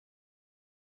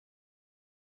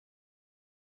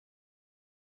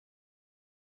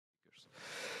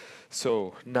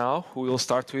So now we will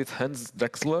start with Hans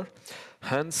Drexler.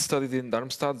 Hans studied in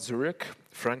Darmstadt, Zurich,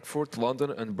 Frankfurt,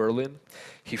 London, and Berlin.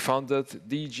 He founded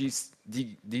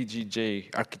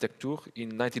DGJ Architektur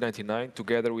in 1999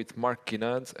 together with Mark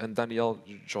Kinand and Daniel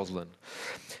Joslin.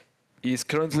 He is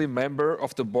currently member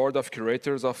of the board of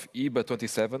curators of IBA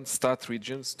 27 Stadt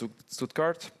Region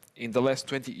Stuttgart. In the last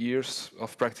 20 years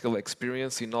of practical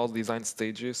experience in all design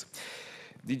stages,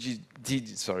 DGJ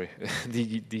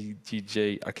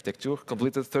Architektur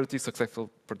completed 30 successful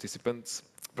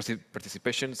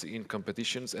participations in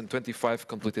competitions and 25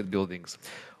 completed buildings,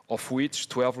 of which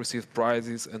 12 received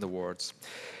prizes and awards.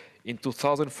 In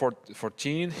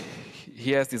 2014,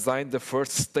 he has designed the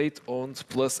first state-owned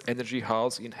plus energy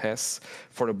house in Hesse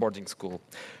for a boarding school,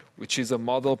 which is a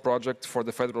model project for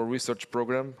the federal research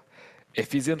program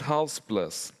Efficient House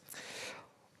Plus.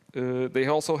 They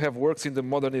also have works in the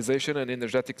modernization and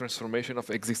energetic transformation of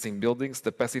existing buildings.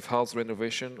 The passive house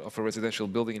renovation of a residential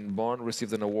building in Bonn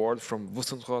received an award from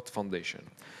Wussenrot Foundation.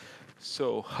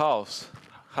 So, House,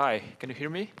 hi, can you hear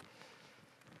me?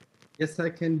 Yes, I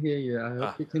can hear you. I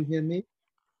hope you can hear me.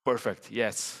 Perfect,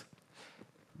 yes.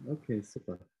 Okay,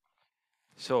 super.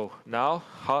 So now,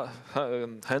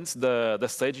 hence the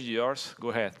stage is yours. Go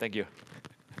ahead, thank you.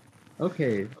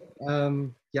 Okay,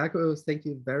 Jago, thank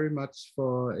you very much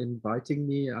for inviting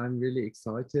me. I'm really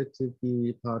excited to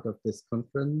be part of this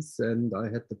conference, and I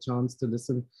had the chance to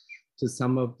listen to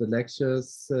some of the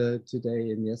lectures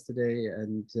today and yesterday.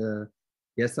 And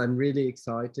yes, I'm really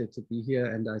excited to be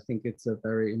here, and I think it's a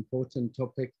very important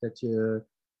topic that you're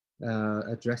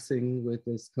addressing with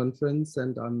this conference,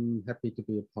 and I'm happy to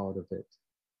be a part of it.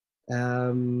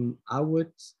 I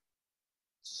would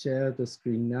share the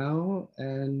screen now,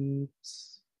 and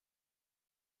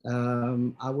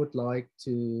I would like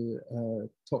to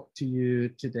talk to you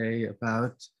today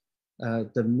about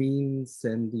the means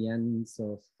and the ends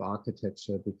of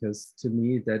architecture, because to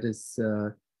me that is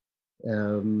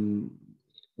an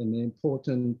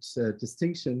important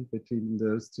distinction between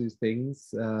those two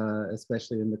things,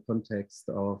 especially in the context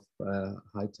of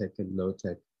high-tech and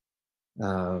low-tech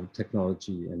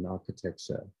technology and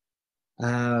architecture.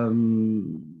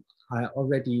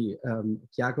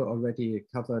 Thiago already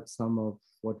covered some of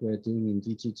what we're doing in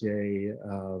DGJ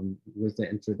with the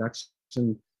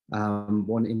introduction.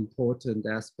 One important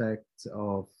aspect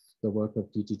of the work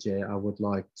of DGJ I would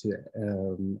like to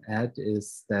add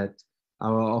is that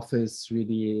our office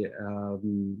really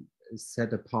is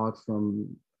set apart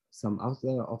from some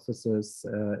other offices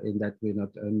in that we're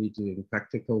not only doing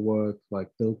practical work like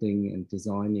building and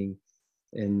designing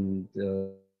in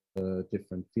the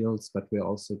different fields, but we're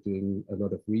also doing a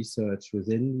lot of research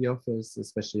within the office,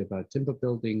 especially about timber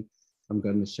building. I'm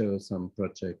going to show some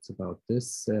projects about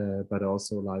this, but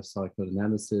also life cycle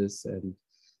analysis and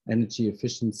energy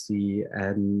efficiency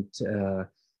and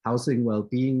housing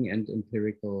well-being and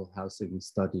empirical housing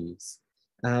studies,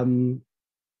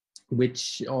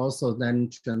 which also then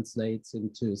translates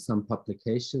into some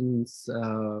publications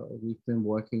we've been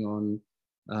working on,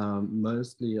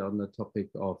 mostly on the topic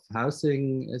of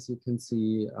housing, as you can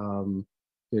see,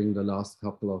 during the last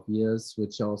couple of years,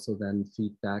 which also then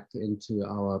feed back into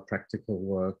our practical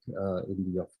work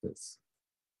in the office.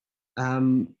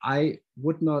 I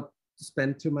would not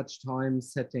spend too much time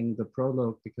setting the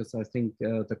prologue because I think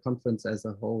the conference as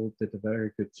a whole did a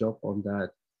very good job on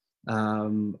that.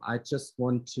 I just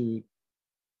want to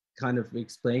kind of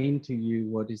explain to you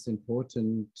what is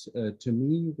important to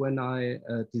me when I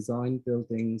design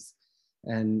buildings.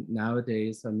 And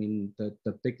nowadays, I mean,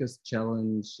 the biggest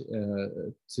challenge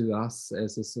to us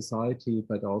as a society,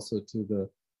 but also to the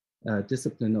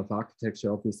discipline of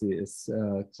architecture, obviously, is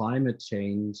climate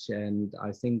change. And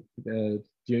I think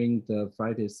during the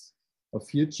Fridays of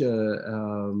Future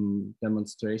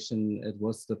demonstration, it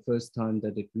was the first time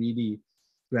that it really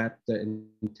grabbed the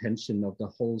intention of the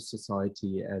whole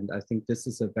society. And I think this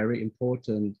is a very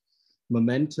important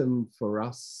momentum for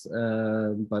us,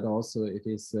 but also it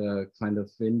is a kind of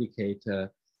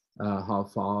indicator how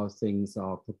far things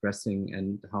are progressing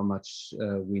and how much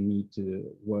we need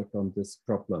to work on this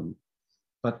problem.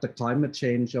 But the climate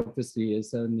change obviously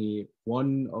is only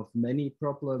one of many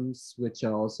problems which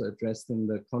are also addressed in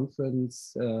the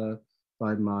conference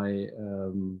by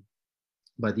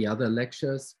the other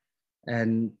lectures.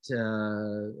 And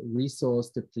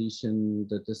resource depletion,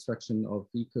 the destruction of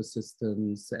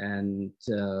ecosystems, and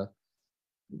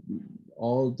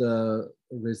all the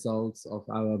results of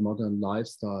our modern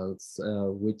lifestyles,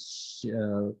 which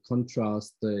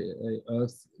contrast the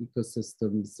Earth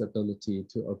ecosystem's ability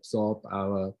to absorb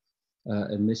our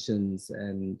emissions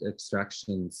and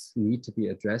extractions, need to be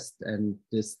addressed. And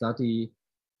this study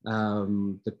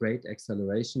The Great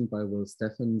Acceleration by Will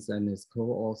Steffens and his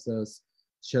co-authors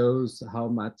shows how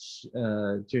much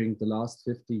during the last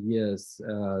 50 years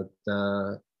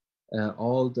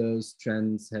all those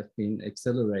trends have been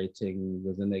accelerating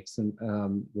with an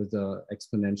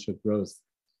exponential growth.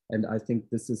 And I think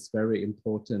this is very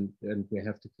important, and we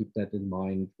have to keep that in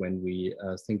mind when we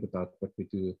think about what we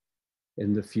do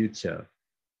in the future.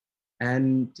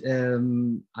 And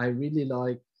I really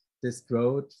like this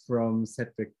quote from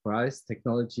Cedric Price: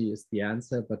 technology is the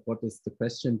answer, but what is the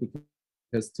question?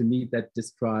 Because to me that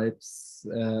describes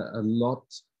a lot,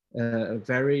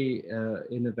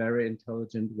 in a very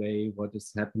intelligent way, what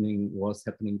was happening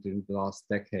during the last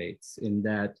decades, in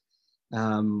that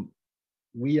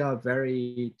we are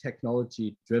very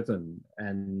technology driven,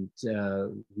 and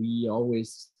we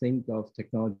always think of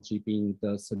technology being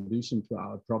the solution to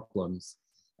our problems.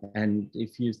 And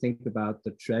if you think about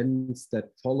the trends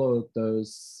that followed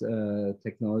those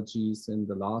technologies in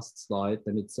the last slide,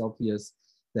 then it's obvious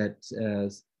that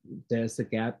there's a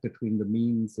gap between the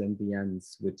means and the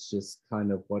ends, which is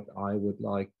kind of what I would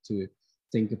like to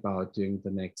think about during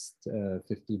the next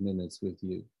 50 minutes with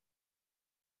you.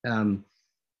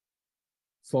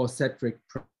 For Cedric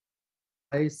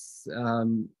Price,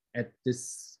 at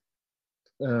this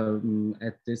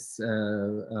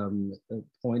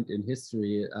point in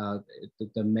history,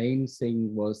 the main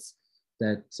thing was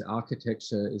that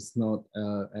architecture is not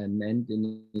an end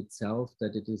in itself,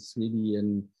 that it is really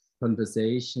a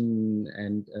conversation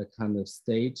and a kind of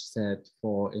stage set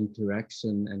for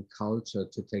interaction and culture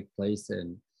to take place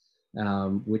in,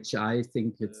 which I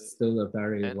think it's still a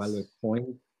very valid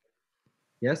point.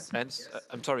 Yes? And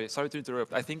I'm sorry to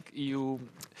interrupt. I think you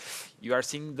are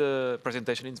seeing the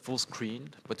presentation in full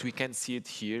screen, but we can't see it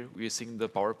here. We're seeing the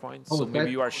PowerPoint, so maybe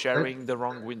you are sharing the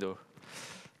wrong window.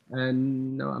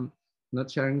 And no, I'm not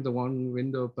sharing the one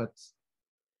window, but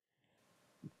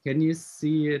can you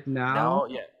see it now? Now,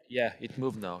 yeah, it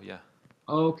moved now, yeah.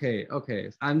 Okay,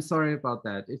 I'm sorry about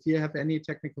that. If you have any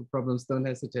technical problems, don't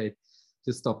hesitate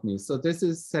to stop me. So this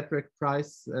is Cedric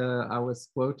Price, I was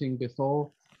quoting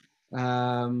before.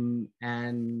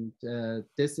 And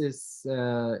this is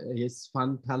his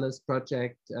Fun Palace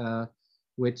project,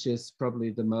 which is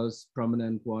probably the most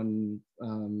prominent one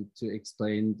to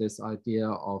explain this idea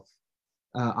of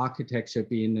architecture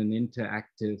being an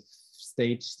interactive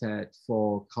stage set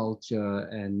for culture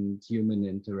and human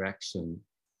interaction.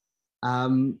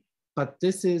 But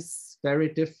this is very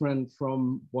different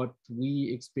from what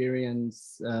we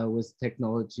experience with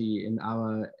technology in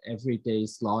our everyday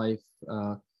life,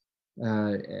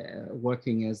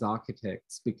 working as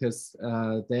architects, because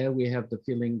there we have the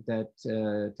feeling that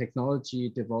technology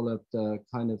developed a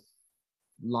kind of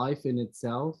life in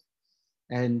itself,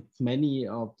 and many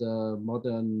of the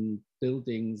modern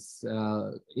buildings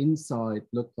inside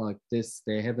look like this.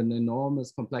 They have an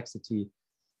enormous complexity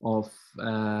of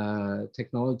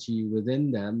technology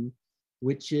within them,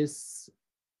 which is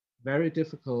very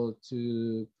difficult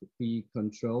to be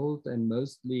controlled and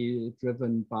mostly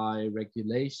driven by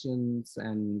regulations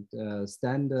and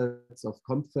standards of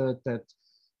comfort that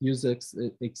users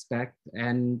expect.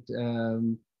 And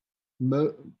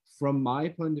from my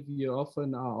point of view,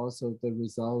 often are also the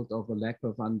result of a lack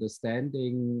of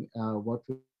understanding what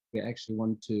we actually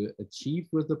want to achieve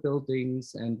with the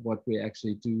buildings and what we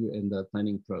actually do in the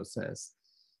planning process.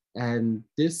 And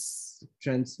this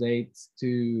translates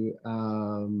to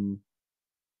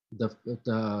the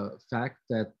fact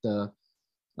that the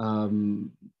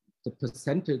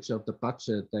percentage of the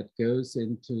budget that goes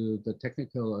into the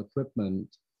technical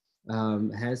equipment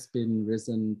has been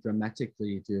risen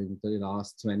dramatically during the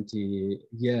last 20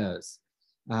 years.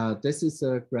 This is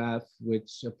a graph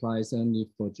which applies only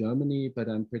for Germany, but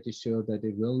I'm pretty sure that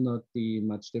it will not be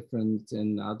much different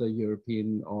in other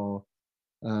European or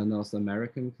North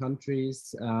American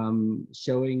countries,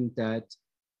 showing that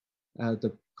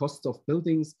the cost of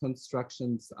buildings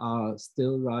constructions are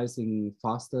still rising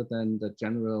faster than the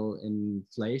general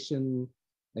inflation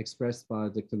expressed by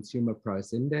the consumer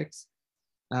price index.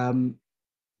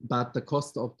 But the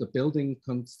cost of the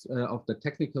of the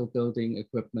technical building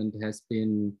equipment has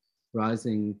been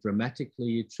rising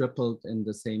dramatically, tripled in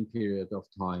the same period of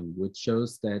time, which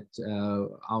shows that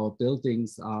our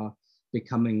buildings are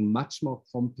becoming much more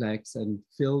complex and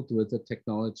filled with a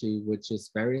technology which is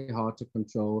very hard to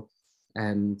control.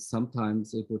 And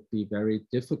sometimes it would be very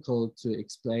difficult to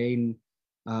explain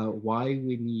why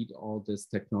we need all this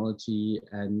technology.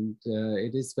 And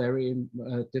it is very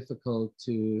difficult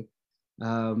to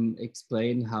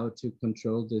explain how to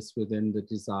control this within the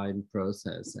design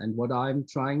process. And what I'm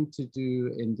trying to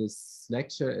do in this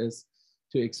lecture is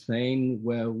to explain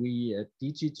where we at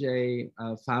DGJ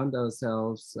found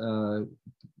ourselves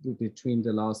between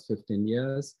the last 15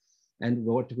 years and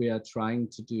what we are trying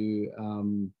to do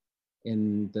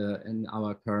in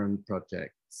our current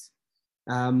projects.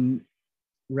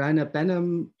 Rainer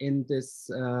Benham, in this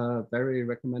very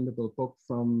recommendable book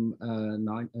from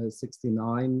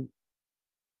 1969,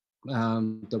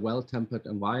 The Well-Tempered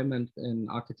Environment in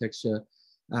Architecture,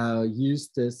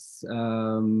 used this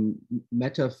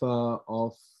metaphor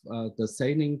of the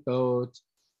sailing boat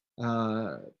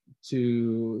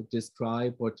to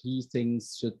describe what he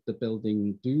thinks should the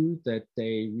building do, that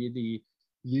they really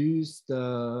use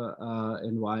the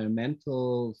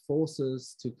environmental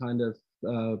forces to kind of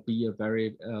be a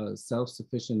very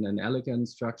self-sufficient and elegant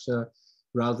structure,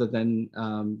 rather than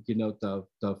the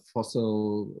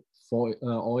fossil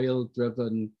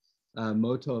oil-driven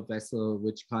motor vessel,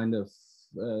 which kind of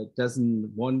doesn't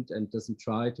want and doesn't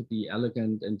try to be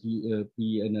elegant and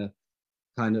be in a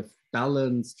kind of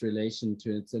balanced relation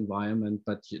to its environment,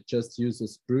 but just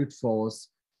uses brute force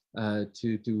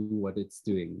to do what it's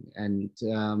doing. And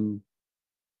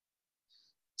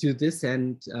to this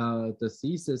end, the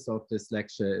thesis of this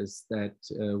lecture is that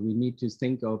we need to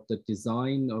think of the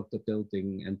design of the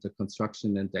building and the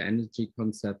construction and the energy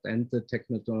concept and the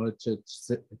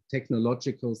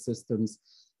technological systems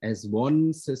as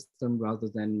one system, rather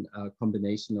than a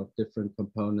combination of different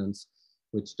components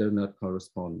which do not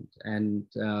correspond. And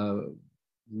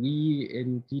we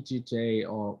in DGJ,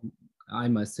 or I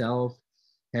myself,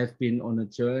 have been on a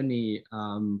journey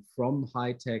from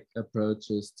high-tech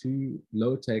approaches to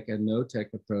low-tech and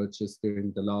no-tech approaches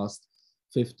during the last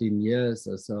 15 years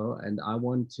or so. And I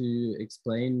want to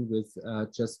explain with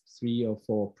just 3 or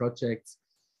 4 projects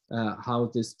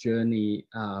how this journey,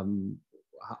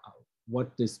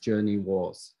 what this journey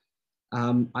was.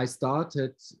 I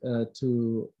started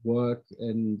to work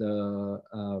in the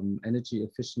energy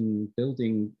efficient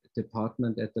building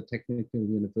department at the Technical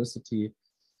University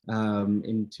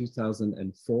in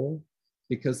 2004,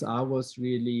 because I was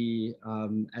really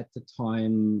at the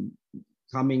time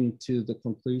coming to the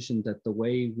conclusion that the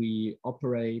way we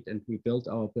operate and we build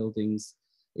our buildings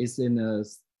is in a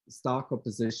stark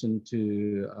opposition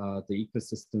to the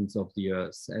ecosystems of the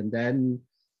Earth. And then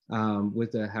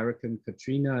with the Hurricane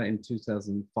Katrina in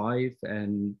 2005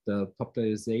 and the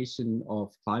popularization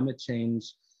of climate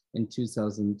change in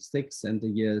 2006 and the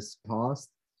years past,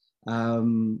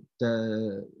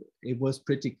 it was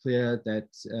pretty clear that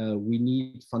we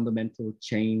need fundamental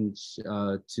change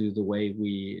to the way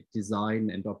we design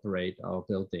and operate our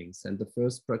buildings. And the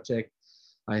first project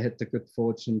I had the good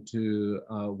fortune to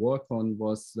work on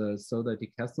was the Solar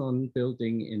Decathlon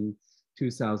building in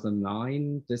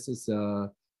 2009. This is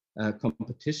a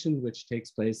competition which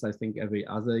takes place, I think, every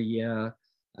other year,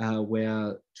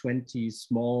 where 20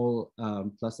 small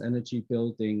plus energy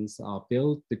buildings are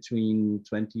built between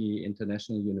 20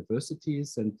 international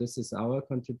universities. And this is our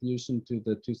contribution to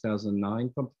the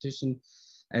 2009 competition.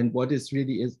 And what is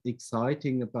really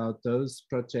exciting about those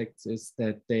projects is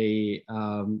that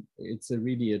it's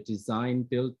really a design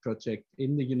build project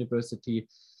in the university.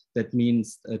 That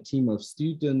means a team of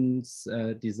students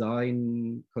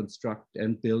design, construct,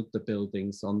 and build the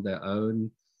buildings on their own.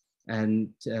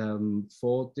 And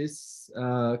for this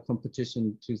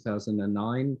competition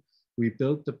 2009, we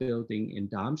built the building in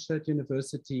Darmstadt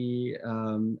University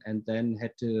and then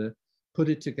had to put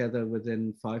it together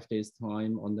within 5 days'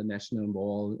 time on the National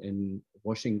Mall in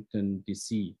Washington,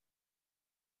 DC.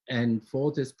 And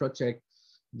for this project,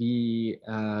 we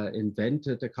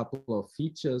invented a couple of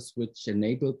features which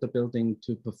enabled the building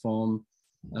to perform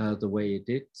the way it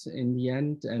did in the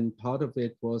end. And part of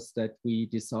it was that we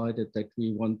decided that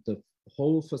we want the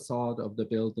whole facade of the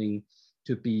building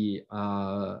to be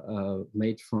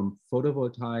made from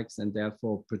photovoltaics and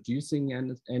therefore producing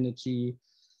energy.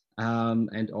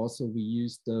 And also we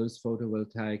used those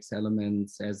photovoltaics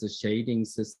elements as a shading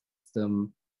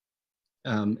system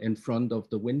in front of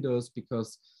the windows,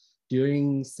 because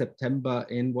during September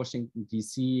in Washington,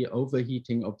 DC,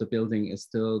 overheating of the building is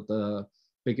still the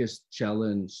biggest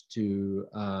challenge to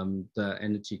the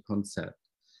energy concept.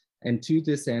 And to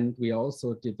this end, we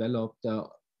also developed a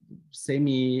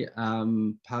semi-passive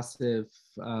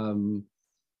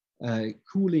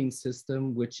cooling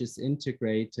system, which is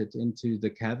integrated into the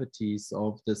cavities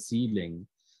of the ceiling.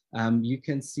 You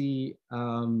can see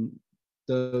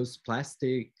those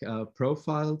plastic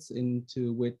profiles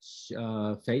into which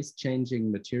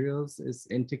phase-changing materials is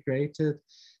integrated.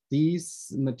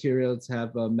 These materials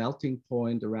have a melting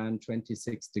point around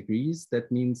 26 degrees.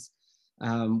 That means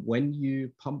when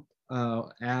you pump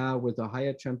air with a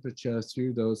higher temperature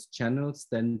through those channels,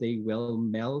 then they will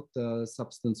melt the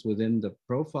substance within the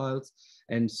profiles.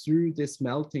 And through this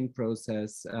melting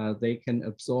process, they can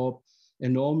absorb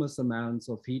enormous amounts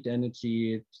of heat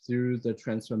energy through the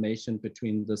transformation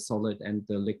between the solid and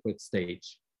the liquid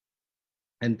stage.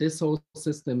 And this whole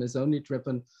system is only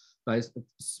driven by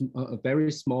a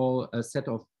very small set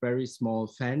of very small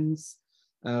fans,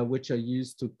 which are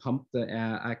used to pump the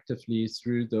air actively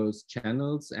through those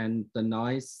channels. And the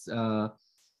nice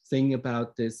thing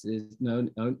about this is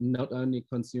not only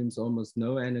consumes almost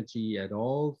no energy at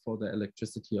all for the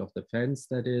electricity of the fans,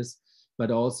 that is, but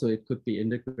also it could be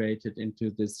integrated into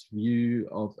this view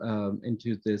of,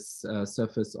 into this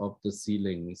surface of the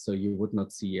ceiling. So you would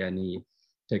not see any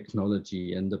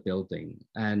technology in the building.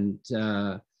 And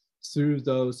through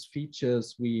those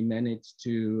features, we managed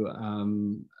to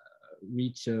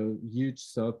reach a huge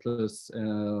surplus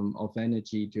of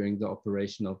energy during the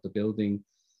operation of the building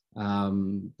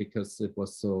because it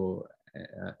was so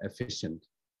efficient.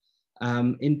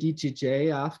 In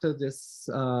DGJ, after this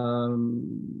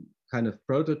kind of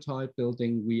prototype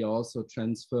building, we also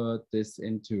transferred this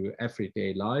into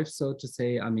everyday life, so to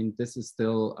say. I mean, this is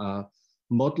still a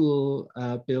model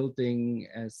building,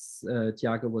 as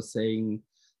Thiago was saying,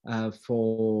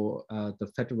 for the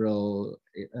Federal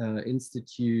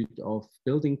Institute of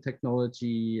Building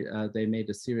Technology. They made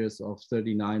a series of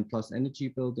 39 plus energy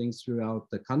buildings throughout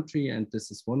the country, and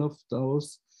this is one of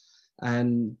those.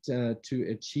 And to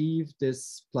achieve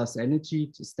this plus energy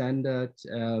standard,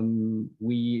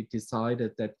 we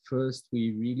decided that first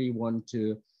we really want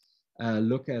to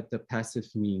look at the passive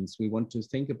means. We want to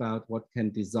think about what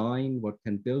can design, what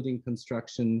can building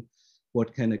construction,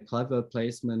 what can a clever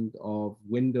placement of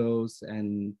windows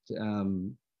and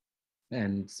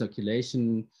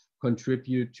circulation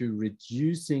contribute to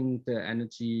reducing the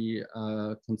energy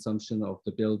consumption of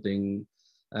the building,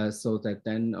 so that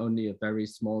then only a very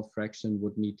small fraction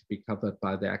would need to be covered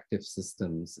by the active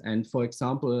systems. And for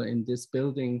example, in this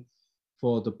building,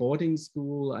 for the boarding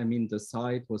school, I mean, the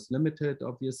site was limited,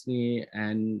 obviously,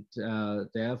 and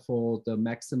therefore the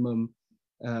maximum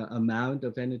amount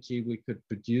of energy we could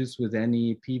produce with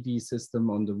any PV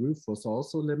system on the roof was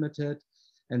also limited.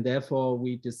 And therefore,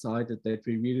 we decided that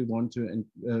we really want to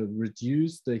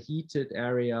reduce the heated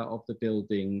area of the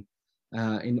building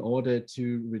in order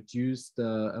to reduce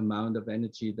the amount of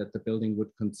energy that the building would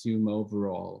consume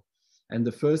overall. And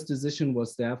the first decision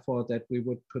was therefore that we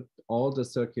would put all the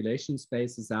circulation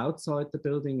spaces outside the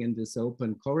building in this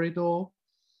open corridor,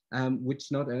 which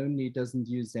not only doesn't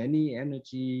use any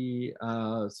energy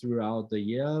throughout the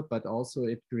year, but also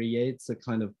it creates a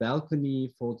kind of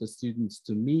balcony for the students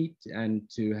to meet and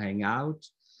to hang out,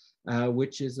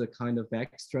 which is a kind of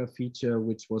extra feature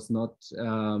which was not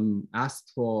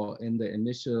asked for in the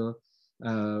initial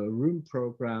room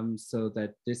program. So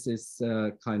that this is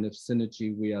a kind of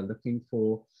synergy we are looking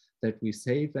for, that we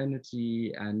save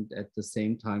energy and at the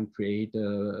same time create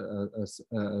a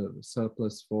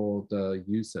surplus for the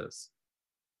users.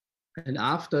 And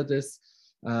after this,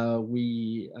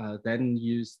 we then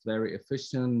used very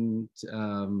efficient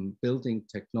building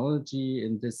technology.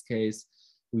 In this case,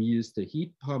 we used a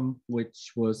heat pump,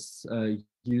 which was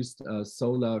used a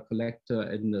solar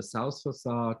collector in the south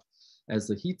facade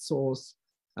as a heat source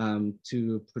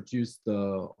to produce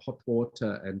the hot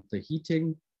water and the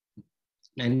heating.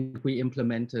 And we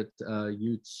implemented a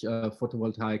huge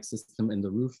photovoltaic system in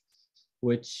the roof,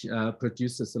 which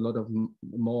produces a lot of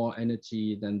more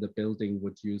energy than the building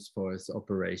would use for its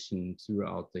operation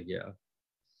throughout the year.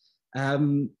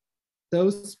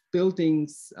 Those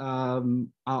buildings are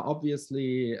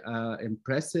obviously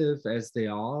impressive as they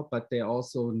are, but they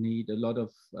also need a lot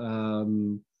of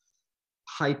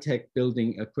high-tech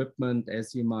building equipment,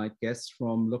 as you might guess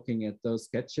from looking at those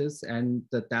sketches. And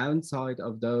the downside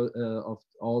of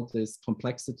all this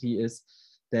complexity is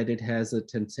that it has a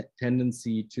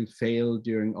tendency to fail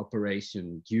during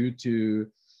operation due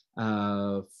to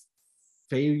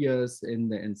failures in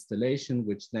the installation,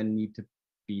 which then need to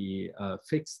be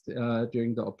fixed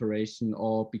during the operation,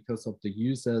 or because of the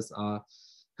users are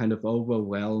kind of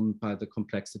overwhelmed by the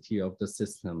complexity of the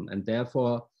system. And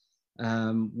therefore,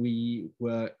 we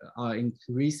are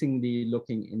increasingly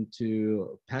looking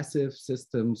into passive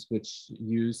systems which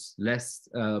use less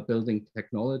building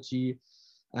technology,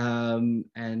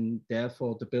 and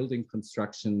therefore the building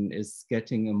construction is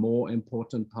getting a more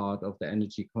important part of the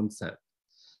energy concept.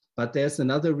 But there's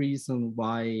another reason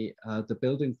why the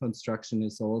building construction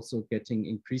is also getting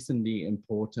increasingly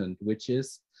important, which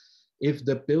is if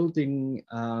the building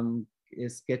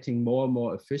is getting more and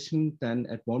more efficient, then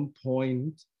at one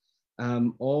point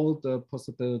all the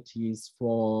possibilities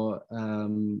for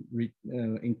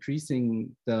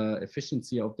increasing the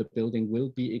efficiency of the building will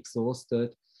be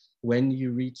exhausted when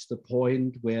you reach the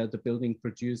point where the building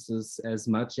produces as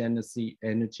much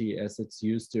energy as it's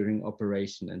used during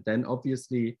operation. And then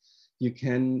obviously you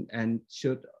can and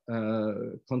should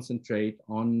concentrate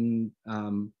on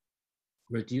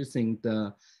reducing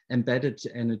the embedded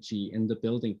energy in the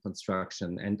building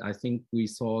construction. And I think we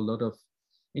saw a lot of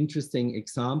interesting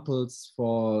examples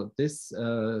for this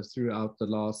throughout the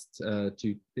last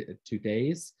two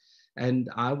days. And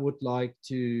I would like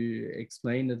to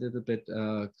explain a little bit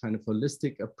kind of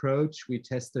holistic approach we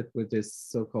tested with this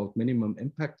so-called minimum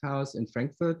impact house in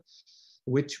Frankfurt,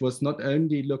 which was not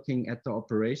only looking at the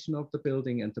operation of the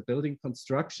building and the building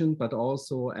construction, but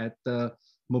also at the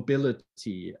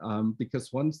mobility.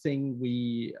 Because one thing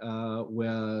we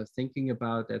were thinking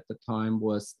about at the time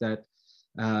was that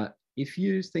if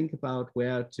you think about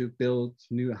where to build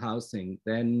new housing,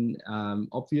 then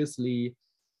obviously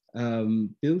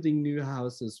building new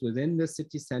houses within the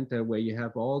city center where you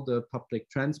have all the public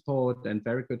transport and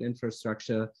very good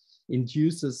infrastructure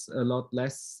induces a lot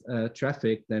less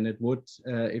traffic than it would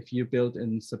if you build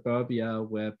in suburbia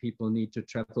where people need to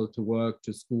travel to work,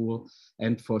 to school,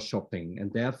 and for shopping.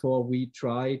 And therefore, we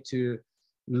try to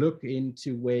look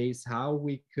into ways how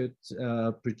we could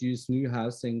produce new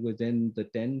housing within the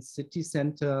dense city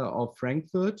center of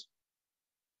Frankfurt.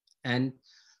 And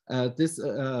this,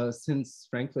 since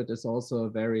Frankfurt is also a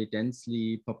very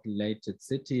densely populated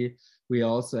city, we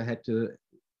also had to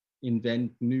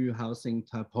invent new housing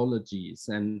typologies.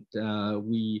 And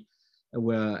we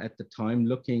were at the time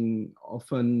looking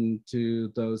often to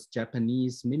those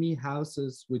Japanese mini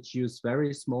houses, which use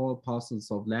very small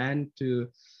parcels of land to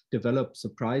develop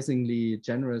surprisingly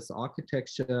generous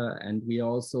architecture. And we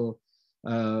also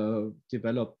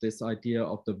developed this idea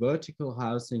of the vertical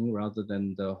housing rather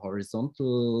than the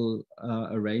horizontal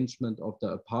arrangement of the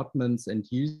apartments, and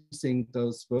using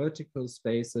those vertical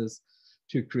spaces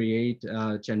to create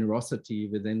generosity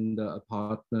within the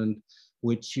apartment,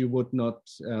 which you would not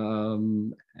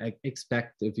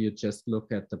expect if you just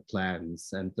look at the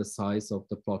plans and the size of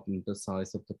the plot and the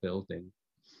size of the building.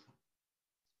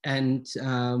 And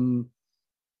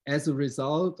as a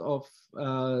result of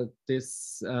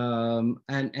this, and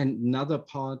another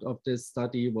part of this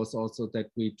study was also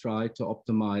that we tried to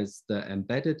optimize the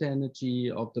embedded energy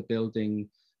of the building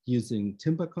using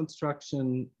timber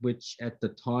construction, which at the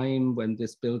time when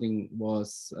this building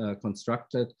was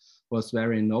constructed was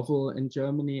very novel in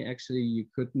Germany. Actually, you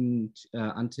couldn't,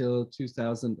 until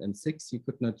 2006, you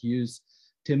could not use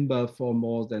timber for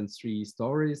more than 3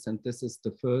 stories. And this is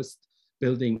the first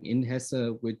building in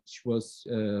Hesse, which was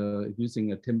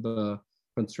using a timber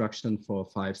construction for a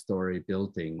 5-story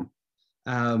building.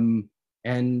 And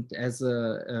as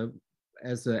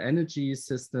an energy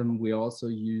system, we also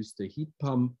used a heat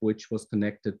pump, which was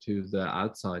connected to the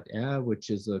outside air, which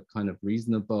is a kind of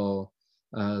reasonable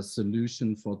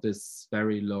solution for this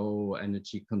very low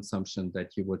energy consumption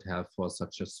that you would have for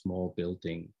such a small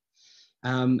building.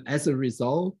 As a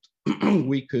result,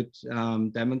 we could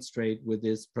demonstrate with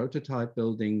this prototype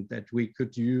building that we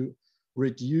could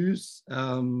reduce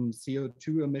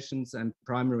CO2 emissions and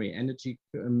primary energy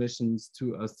emissions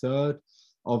to 1/3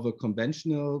 of a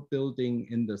conventional building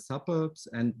in the suburbs,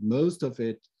 and most of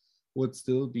it would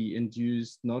still be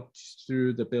induced not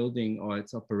through the building or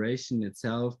its operation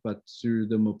itself, but through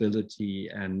the mobility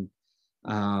and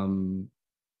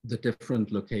the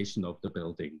different location of the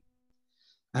building.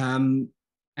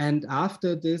 And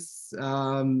after this,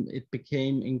 it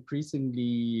became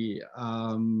increasingly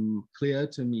clear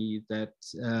to me that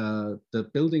the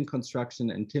building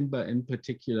construction and timber in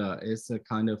particular is a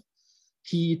kind of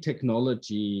key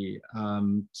technology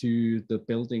to the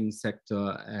building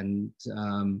sector. And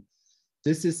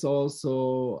this is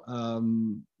also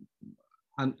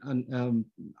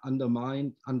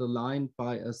underlined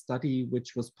by a study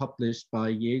which was published by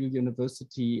Yale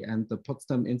University and the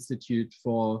Potsdam Institute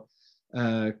for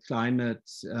Climate,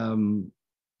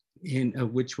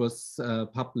 which was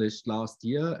published last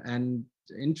year. And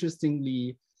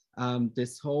interestingly,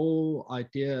 this whole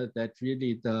idea that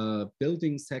really the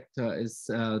building sector is,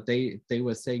 they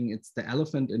were saying it's the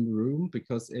elephant in the room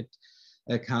because it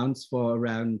accounts for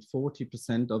around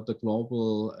 40% of the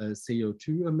global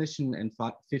CO2 emission and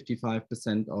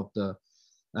 55% of the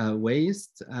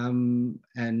waste.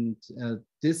 And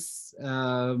this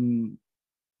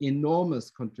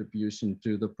enormous contribution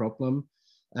to the problem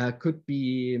could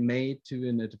be made to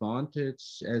an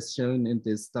advantage, as shown in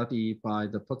this study by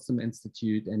the Potsdam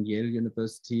Institute and Yale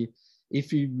University,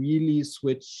 if we really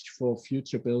switch for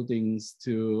future buildings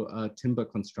to timber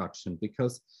construction,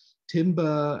 because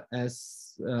timber,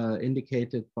 as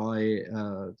indicated by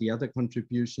the other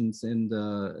contributions in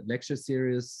the lecture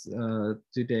series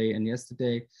today and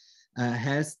yesterday,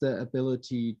 has the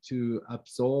ability to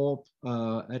absorb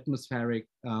atmospheric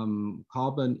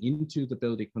carbon into the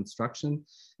building construction,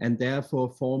 and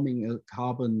therefore forming a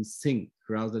carbon sink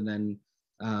rather than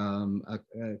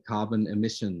carbon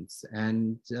emissions.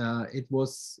 And it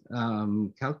was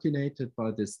calculated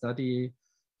by this study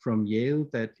from Yale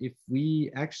that if we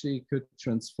actually could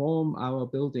transform our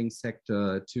building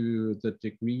sector to the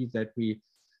degree that we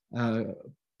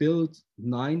build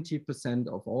 90%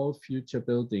 of all future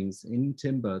buildings in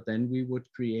timber, then we would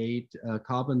create a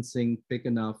carbon sink big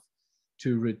enough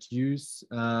to reduce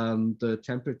the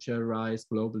temperature rise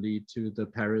globally to the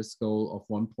Paris goal of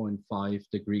 1.5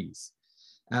 degrees.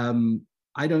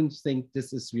 I don't think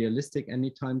this is realistic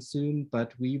anytime soon,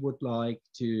 but we would like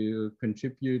to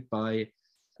contribute by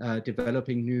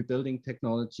developing new building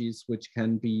technologies which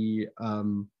can be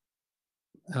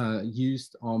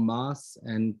used en masse,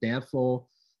 and therefore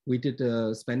we did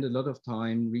spend a lot of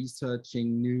time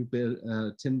researching new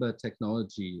timber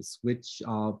technologies, which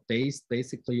are based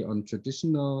basically on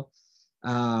traditional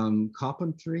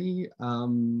carpentry.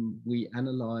 We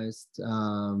analyzed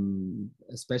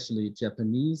especially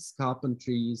Japanese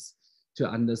carpentries to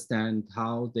understand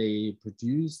how they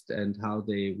produced and how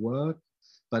they work,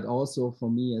 but also for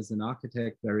me as an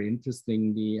architect, very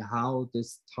interestingly, how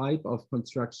this type of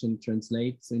construction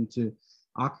translates into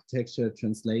architecture,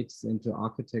 translates into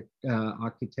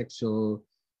architectural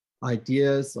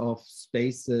ideas of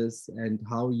spaces and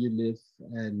how you live,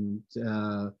 and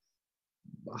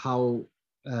how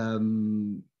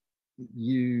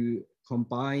you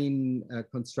combine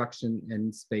construction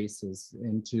and spaces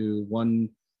into one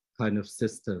kind of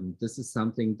system. This is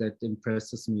something that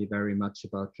impresses me very much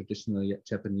about traditional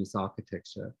Japanese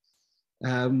architecture.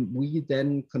 We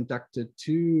then conducted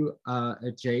two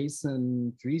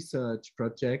adjacent research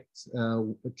projects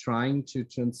trying to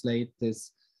translate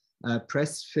this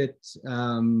press fit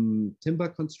timber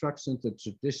construction, the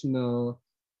traditional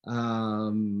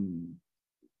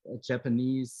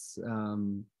Japanese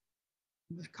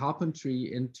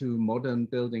carpentry, into modern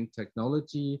building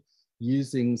technology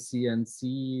using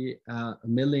CNC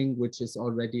milling, which is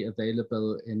already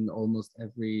available in almost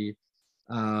every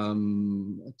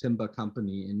timber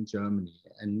company in Germany.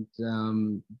 And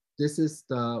this is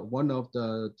one of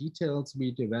the details we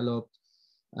developed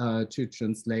to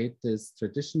translate this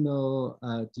traditional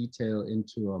detail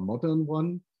into a modern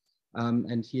one.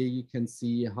 And here you can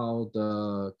see how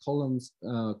the columns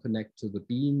connect to the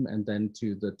beam and then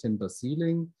to the timber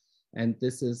ceiling. And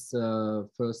this is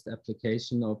first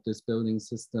application of this building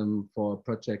system for a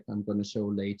project I'm going to show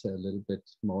later a little bit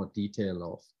more detail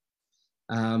of.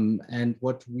 And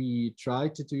what we try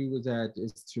to do with that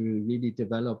is to really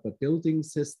develop a building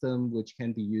system which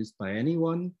can be used by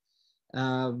anyone.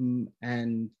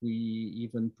 And we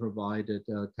even provided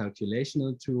a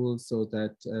calculational tool so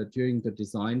that during the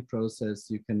design process,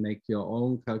 you can make your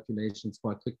own calculations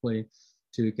quite quickly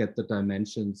to get the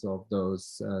dimensions of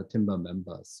those timber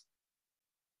members.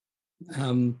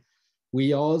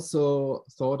 We also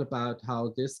thought about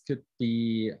how this could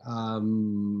be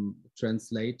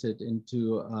translated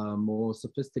into a more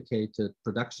sophisticated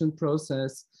production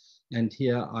process. And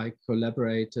here I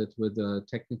collaborated with the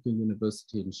Technical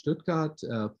University in Stuttgart.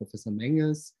 Professor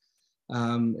Menges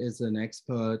is an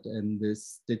expert in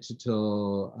this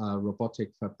digital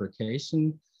robotic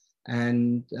fabrication.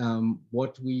 And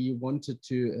what we wanted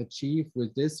to achieve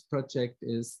with this project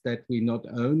is that we not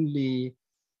only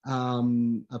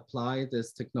apply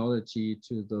this technology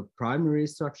to the primary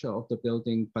structure of the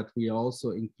building, but we also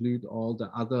include all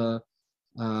the other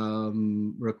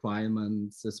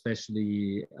requirements,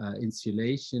 especially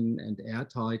insulation and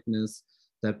airtightness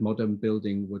that modern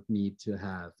building would need to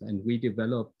have. And we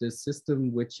developed this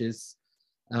system, which is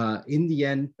in the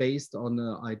end based on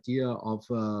the idea of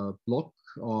a block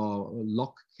or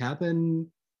log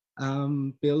cabin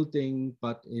building,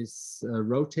 but is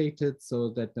rotated so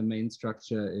that the main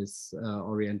structure is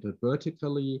oriented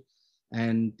vertically.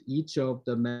 And each of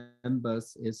the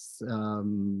members is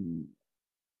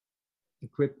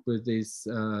equipped with these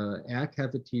air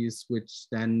cavities, which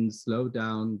then slow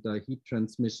down the heat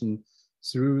transmission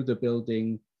through the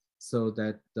building so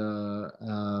that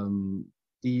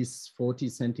these 40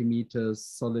 centimeters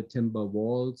solid timber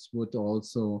walls would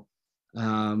also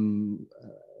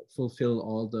fulfill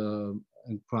all the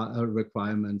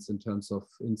requirements in terms of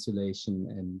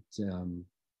insulation and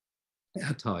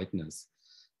air tightness.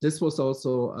 This was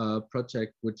also a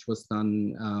project which was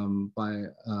done by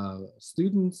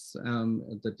students,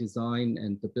 the design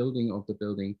and the building of the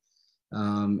building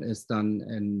is done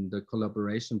in the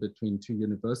collaboration between two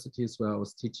universities where I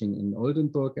was teaching in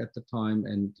Oldenburg at the time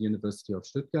and the University of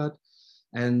Stuttgart.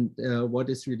 And what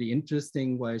is really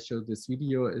interesting why I show this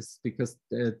video is because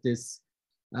this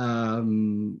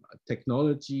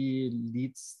technology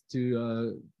leads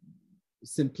to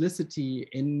simplicity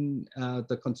in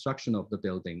the construction of the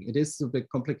building. It is a bit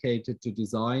complicated to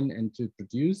design and to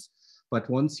produce, but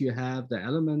once you have the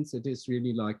elements, it is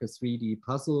really like a 3D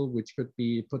puzzle, which could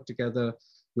be put together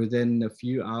within a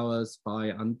few hours by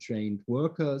untrained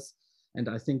workers. And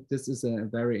I think this is a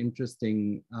very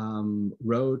interesting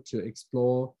road to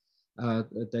explore,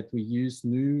 that we use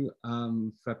new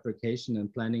fabrication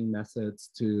and planning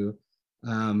methods to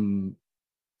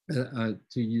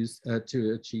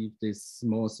achieve this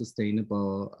more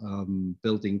sustainable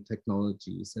building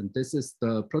technologies. And this is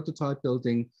the prototype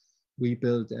building we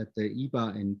built at the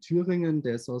IBA in Thüringen.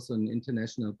 There's also an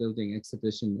international building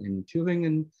exhibition in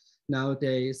Thüringen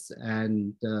nowadays.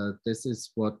 And this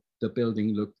is what the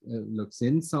building looks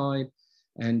inside.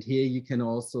 And here you can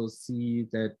also see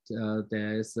that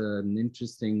there's an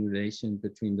interesting relation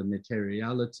between the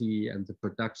materiality and the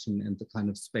production and the kind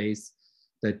of space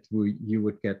that you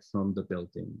would get from the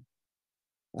building.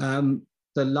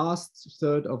 The last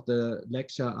third of the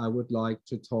lecture, I would like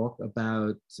to talk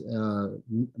about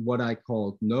what I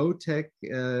call no-tech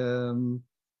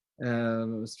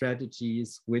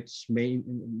strategies, which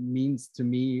means to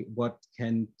me what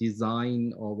can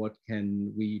design or what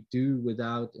can we do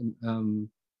without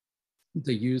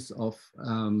the use of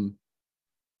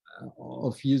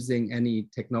using any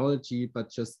technology, but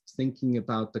just thinking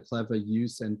about the clever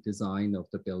use and design of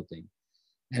the building.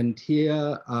 And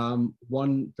here,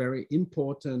 one very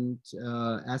important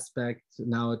aspect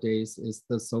nowadays is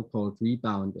the so-called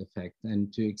rebound effect.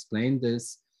 And to explain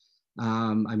this,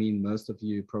 I mean, most of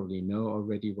you probably know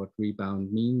already what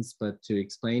rebound means, but to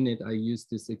explain it, I use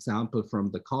this example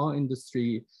from the car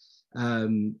industry.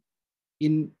 In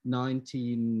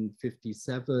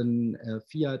 1957,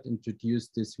 Fiat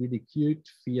introduced this really cute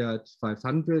Fiat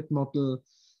 500 model,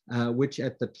 which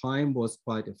at the time was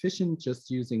quite efficient, just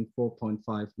using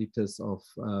 4.5 liters of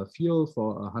fuel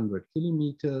for 100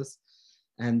 kilometers.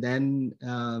 And then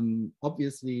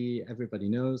obviously everybody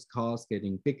knows cars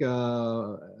getting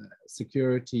bigger,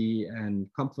 security and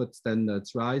comfort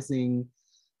standards rising.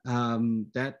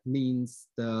 That means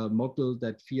the model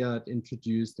that Fiat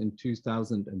introduced in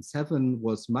 2007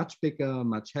 was much bigger,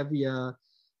 much heavier,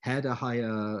 had a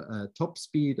higher top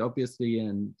speed, obviously,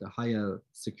 and higher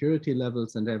security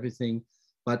levels and everything.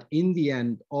 But in the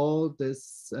end, all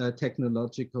this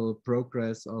technological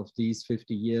progress of these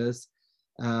 50 years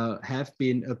have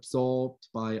been absorbed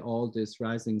by all these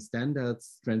rising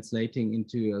standards, translating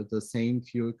into the same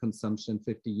fuel consumption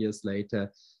 50 years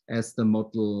later as the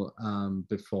model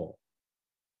before.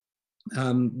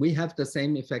 We have the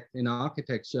same effect in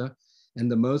architecture, and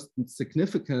the most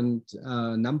significant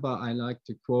number I like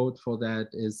to quote for that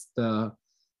is the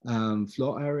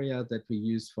floor area that we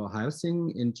use for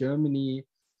housing in Germany.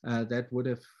 That would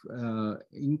have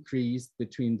increased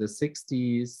between the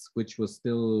 60s, which was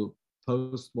still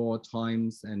post-war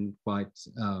times and quite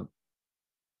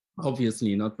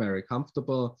obviously not very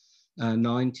comfortable,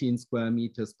 19 square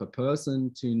meters per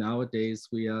person, to nowadays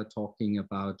we are talking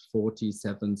about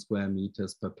 47 square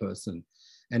meters per person.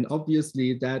 And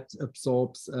obviously that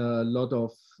absorbs a lot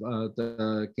of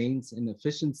the gains in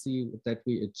efficiency that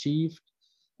we achieved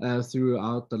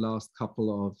throughout the last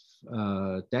couple of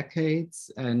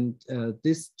decades. And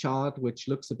this chart, which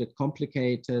looks a bit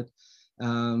complicated,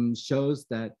 shows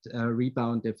that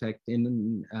rebound effect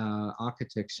in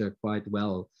architecture quite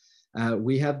well.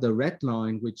 We have the red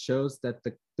line, which shows that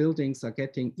the buildings are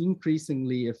getting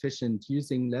increasingly efficient,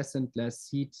 using less and less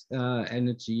heat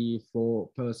energy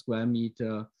per square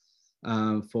meter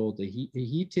for the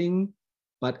heating.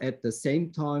 But at the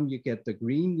same time, you get the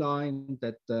green line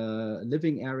that the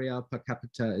living area per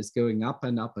capita is going up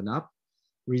and up and up,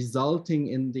 resulting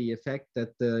in the effect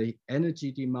that the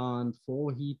energy demand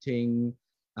for heating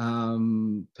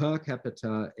per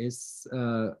capita is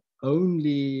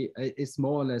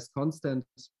more or less constant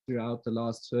throughout the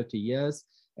last 30 years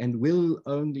and will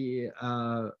only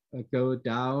go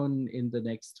down in the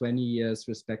next 20 years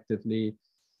respectively,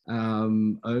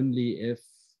 only if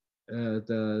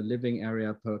the living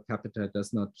area per capita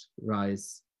does not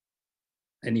rise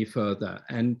any further.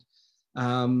 And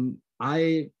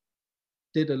I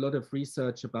did a lot of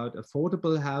research about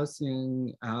affordable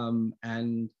housing,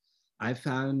 and I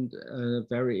found a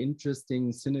very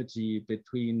interesting synergy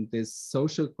between this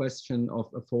social question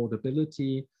of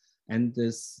affordability and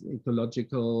this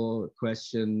ecological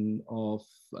question of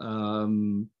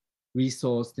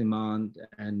resource demand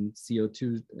and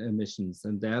CO2 emissions.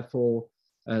 And therefore,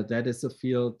 that is a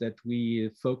field that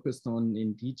we focused on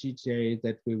in DGJ,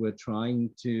 that we were trying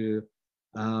to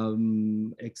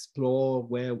explore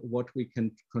what we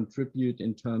can contribute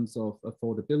in terms of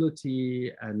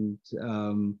affordability and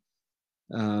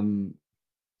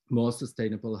more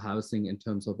sustainable housing in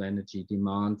terms of energy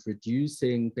demand,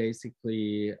 reducing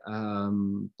basically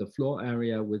the floor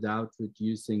area without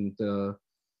reducing the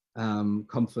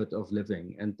comfort of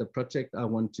living. And the project I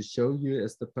want to show you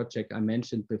is the project I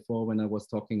mentioned before when I was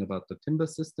talking about the timber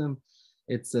system.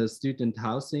 It's a student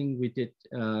housing we did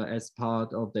as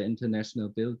part of the International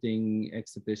Building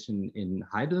Exhibition in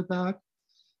Heidelberg.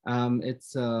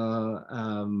 It's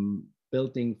a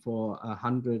building for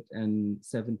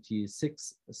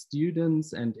 176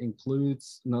 students and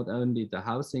includes not only the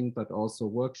housing, but also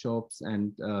workshops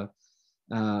and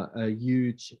a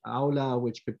huge aula,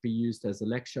 which could be used as a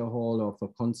lecture hall or for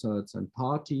concerts and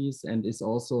parties, and is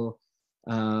also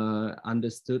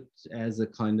understood as a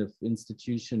kind of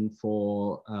institution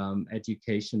for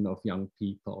education of young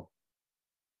people.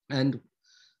 And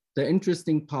the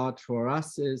interesting part for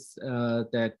us is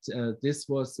that this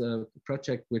was a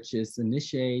project which is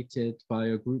initiated by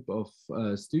a group of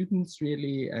students,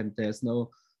 really, and there's no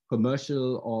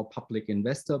commercial or public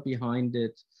investor behind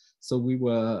it. So we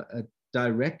were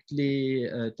directly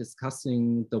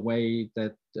discussing the way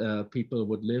that people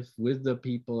would live with the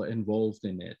people involved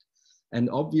in it. And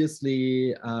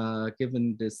obviously,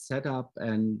 given this setup,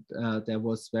 and there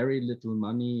was very little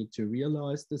money to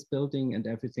realize this building, and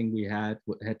everything we had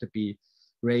to be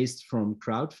raised from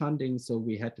crowdfunding. So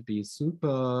we had to be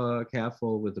super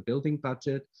careful with the building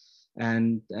budget.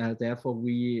 And therefore,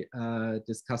 we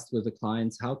discussed with the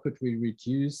clients, how could we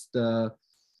reduce the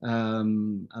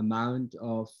amount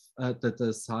of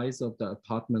the size of the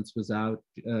apartments without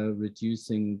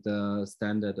reducing the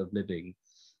standard of living.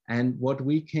 And what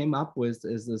we came up with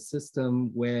is a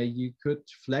system where you could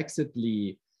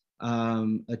flexibly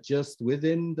adjust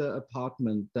within the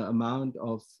apartment the amount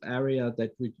of area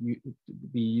that would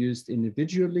be used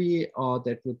individually or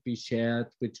that would be shared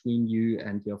between you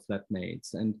and your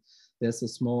flatmates. And there's a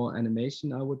small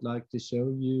animation I would like to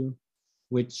show you,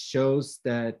 which shows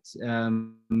that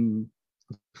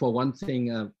for one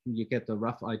thing, you get a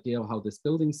rough idea of how this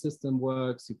building system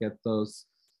works. You get those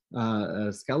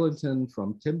skeleton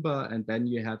from timber, and then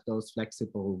you have those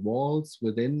flexible walls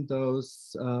within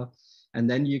those. And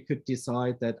then you could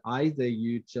decide that either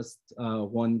you just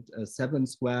want a 7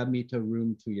 square meter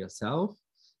room to yourself,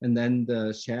 and then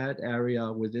the shared area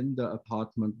within the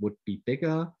apartment would be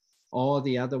bigger, or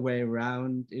the other way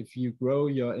around. If you grow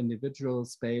your individual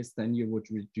space, then you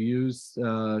would reduce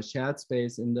shared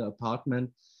space in the apartment.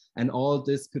 And all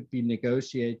this could be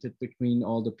negotiated between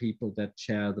all the people that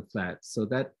share the flat. So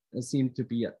that seemed to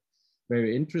be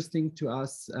very interesting to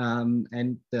us.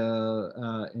 And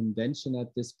the invention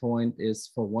at this point is,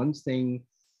 for one thing,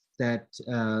 that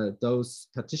those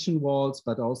partition walls,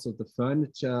 but also the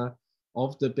furniture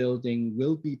of the building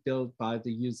will be built by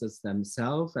the users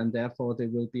themselves, and therefore they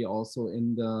will be also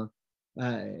in the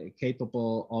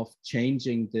capable of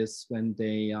changing this when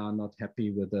they are not happy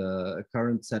with the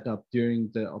current setup during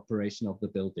the operation of the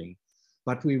building.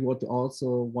 But we would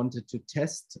also wanted to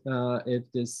test if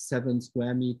this 7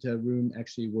 square meter room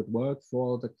actually would work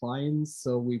for the clients.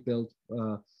 So we built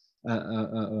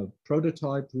a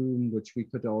prototype room, which we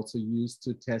could also use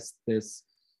to test this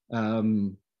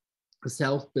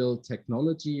self-built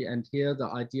technology. And here the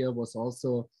idea was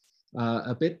also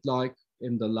a bit like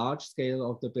in the large scale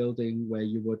of the building, where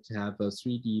you would have a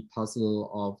 3D puzzle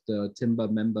of the timber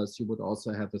members. You would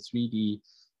also have a 3D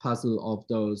puzzle of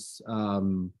those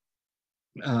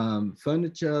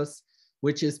furnitures,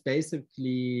 which is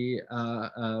basically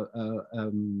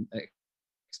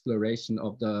exploration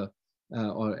of the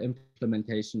or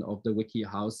implementation of the wiki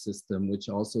house system, which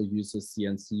also uses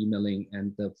CNC milling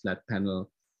and the flat panel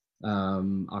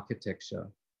architecture.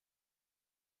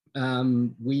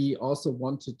 We also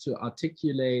wanted to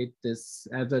articulate this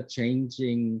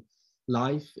ever-changing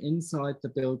life inside the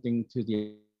building to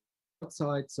the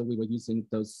outside. So we were using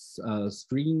those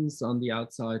screens on the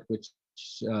outside, which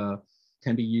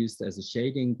can be used as a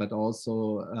shading, but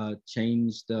also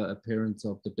change the appearance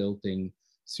of the building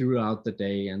throughout the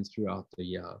day and throughout the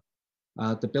year.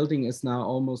 The building is now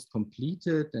almost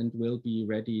completed and will be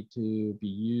ready to be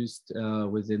used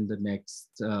within the next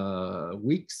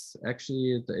weeks.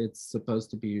 Actually, it's supposed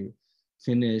to be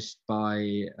finished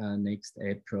by next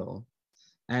April.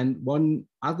 And one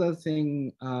other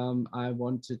thing I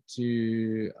wanted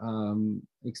to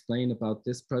explain about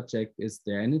this project is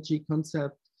the energy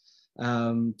concept.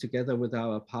 together with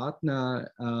our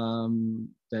partner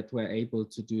that were able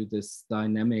to do this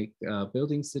dynamic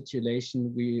building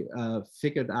situation, we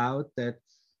figured out that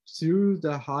through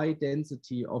the high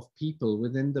density of people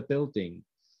within the building,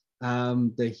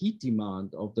 the heat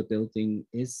demand of the building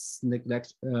is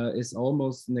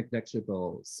almost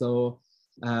negligible. So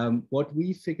what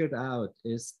we figured out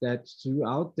is that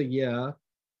throughout the year,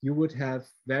 you would have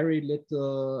very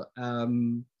little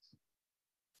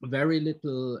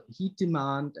heat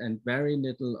demand and very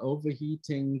little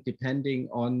overheating, depending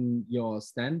on your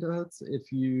standards.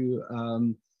 If you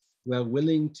were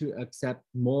willing to accept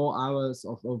more hours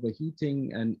of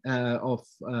overheating and of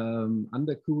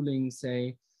undercooling,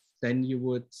 say, then you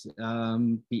would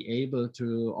be able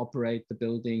to operate the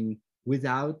building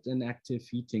without an active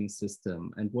heating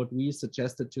system. And what we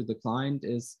suggested to the client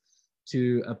is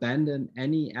to abandon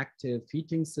any active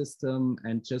heating system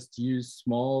and just use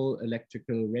small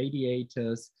electrical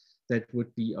radiators that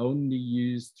would be only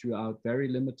used throughout very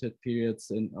limited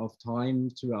periods of time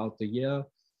throughout the year,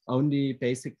 only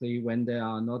basically when there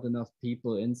are not enough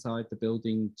people inside the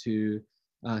building to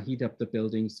heat up the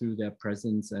building through their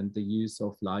presence and the use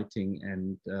of lighting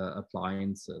and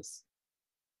appliances.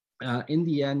 In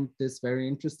the end, this very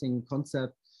interesting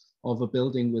concept of a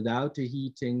building without a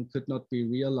heating could not be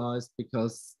realized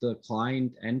because the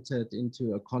client entered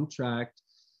into a contract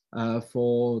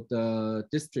for the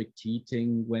district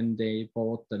heating when they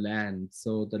bought the land.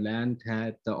 So the land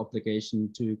had the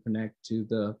obligation to connect to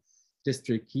the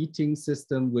district heating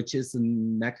system, which is a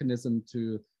mechanism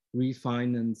to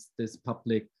refinance this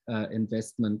public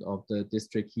investment of the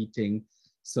district heating.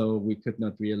 So we could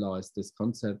not realize this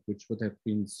concept, which would have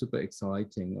been super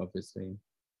exciting, obviously.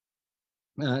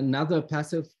 Another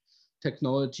passive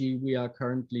technology we are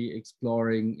currently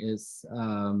exploring is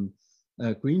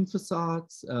green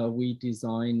facades. We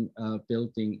design a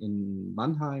building in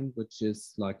Mannheim, which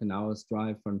is like an hour's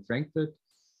drive from Frankfurt,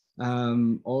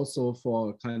 also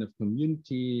for kind of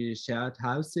community shared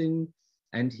housing.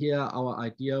 And here our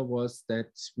idea was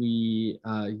that we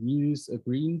use a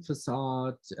green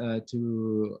facade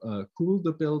to cool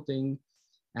the building.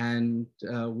 And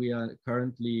we are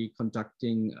currently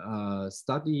conducting a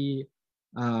study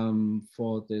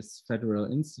for this Federal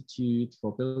Institute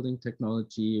for Building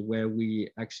Technology, where we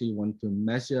actually want to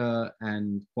measure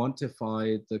and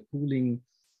quantify the cooling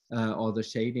or the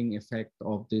shading effect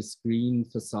of this green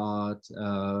facade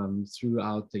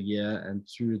throughout the year and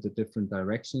through the different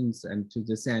directions. And to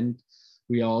this end,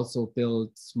 we also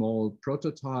build small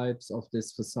prototypes of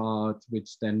this facade,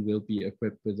 which then will be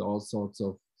equipped with all sorts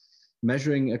of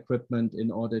measuring equipment in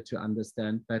order to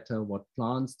understand better what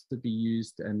plants to be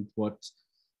used and what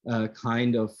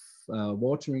kind of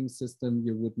watering system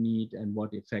you would need and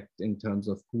what effect in terms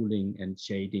of cooling and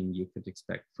shading you could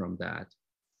expect from that.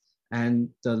 And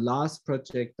the last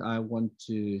project I want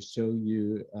to show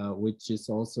you, which is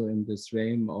also in this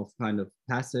realm of kind of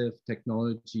passive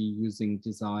technology using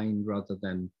design rather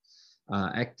than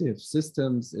active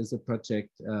systems, is a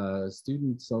project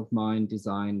students of mine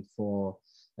designed for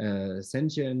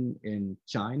Shenzhen in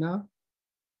China.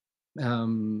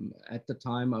 At the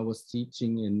time, I was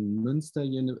teaching in Münster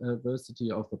University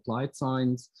of Applied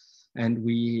Science, and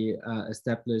we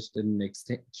established an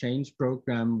exchange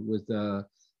program with a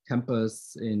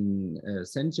campus in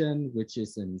Shenzhen, which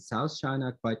is in South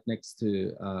China, quite next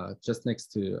to, just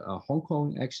next to Hong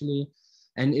Kong, actually.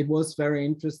 And it was very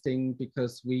interesting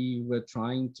because we were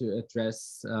trying to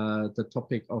address the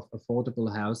topic of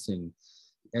affordable housing.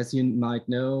 As you might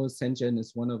know, Shenzhen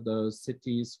is one of those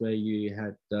cities where you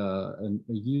had a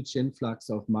huge influx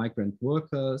of migrant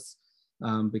workers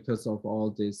because of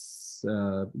all these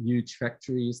huge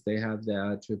factories they have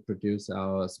there to produce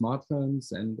our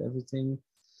smartphones and everything.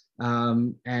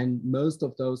 And most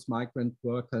of those migrant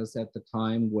workers at the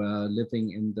time were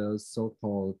living in those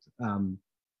so-called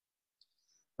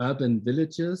urban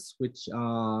villages, which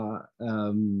are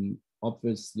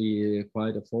obviously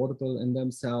quite affordable in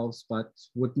themselves, but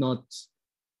would not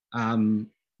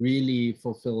really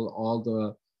fulfill all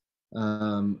the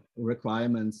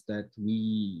requirements that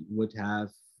we would have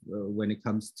when it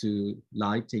comes to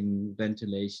lighting,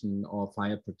 ventilation, or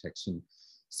fire protection.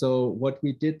 So what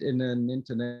we did in an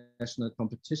international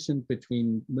competition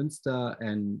between Münster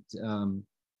and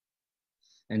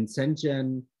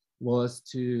Shenzhen was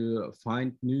to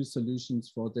find new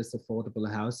solutions for this affordable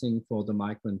housing for the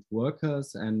migrant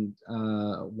workers. And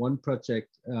one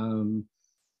project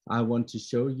I want to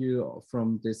show you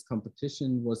from this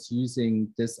competition was using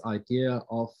this idea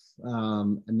of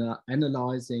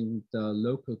analyzing the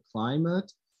local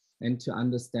climate and to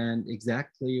understand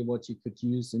exactly what you could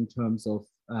use in terms of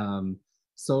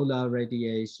solar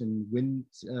radiation, wind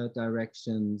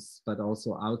directions, but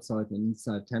also outside and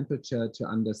inside temperature to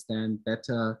understand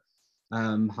better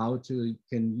how to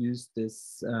can use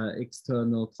this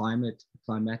external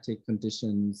climatic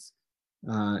conditions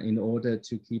in order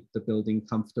to keep the building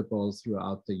comfortable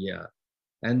throughout the year.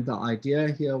 And the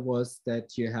idea here was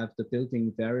that you have the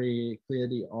building very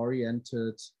clearly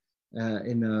oriented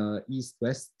in a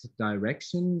east-west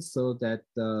direction, so that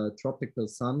the tropical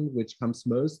sun, which comes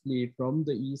mostly from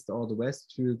the east or the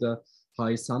west through the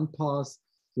high sun path,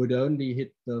 would only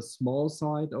hit the small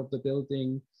side of the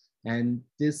building. And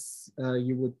this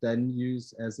you would then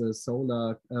use as a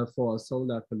solar, for a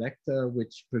solar collector,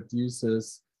 which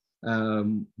produces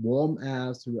warm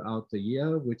air throughout the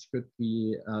year, which could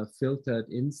be filtered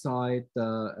inside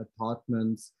the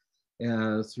apartments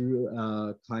through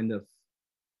a kind of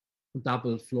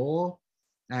double floor.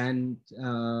 And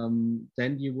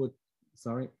then you would,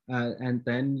 and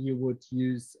then you would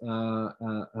use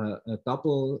a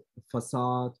double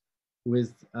facade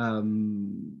with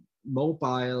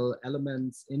mobile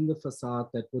elements in the facade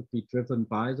that would be driven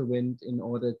by the wind in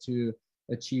order to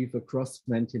achieve a cross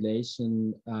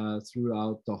ventilation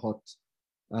throughout the hot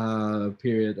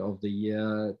period of the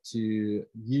year, to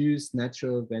use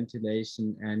natural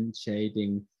ventilation and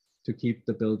shading to keep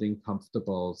the building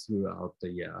comfortable throughout the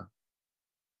year.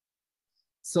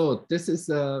 So this is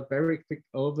a very quick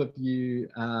overview,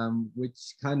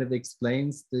 which kind of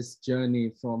explains this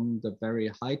journey from the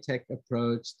very high-tech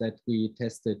approach that we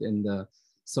tested in the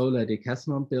solar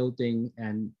decathlon building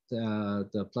and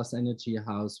the Plus Energy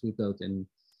house we built in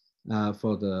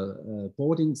for the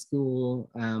boarding school,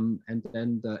 and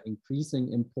then the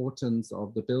increasing importance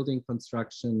of the building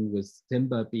construction, with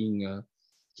timber being a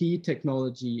key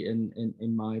technology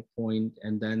in my point,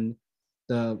 and then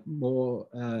the more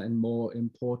and more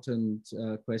important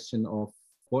question of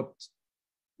what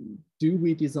do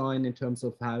we design in terms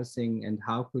of housing, and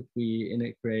how could we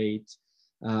integrate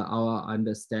our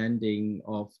understanding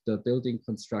of the building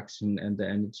construction and the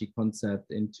energy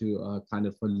concept into a kind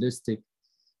of holistic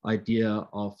idea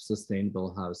of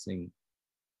sustainable housing.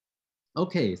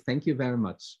 Okay, thank you very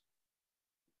much.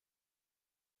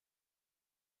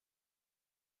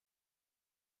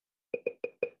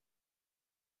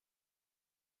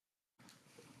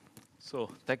 So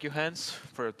thank you, Hans,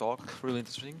 for your talk. Really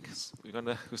interesting.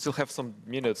 We still have some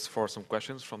minutes for some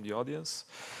questions from the audience.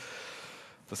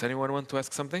 Does anyone want to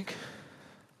ask something?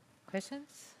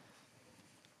 Questions?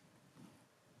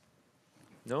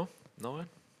 No? No one?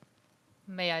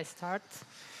 May I start?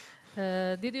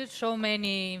 Did you show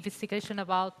many investigation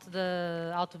about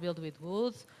how to build with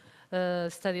wood,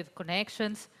 studied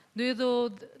connections? Do you do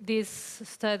these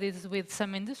studies with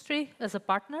some industry as a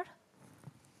partner?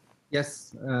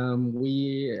 Yes,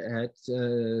 we had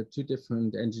two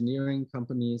different engineering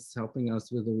companies helping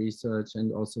us with the research,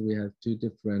 and also we have two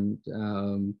different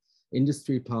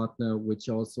industry partners which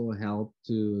also help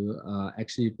to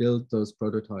actually build those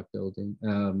prototype building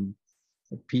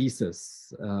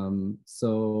pieces.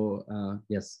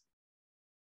 Yes.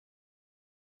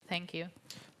 Thank you.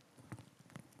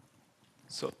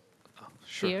 So,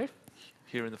 sure. Here?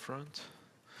 Here in the front.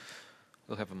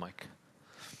 We'll have a mic.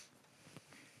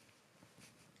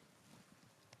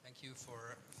 Thank you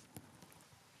for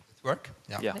it work?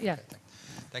 Yeah. Yeah. Okay,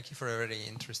 thank you for a very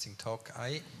interesting talk.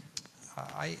 I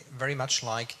very much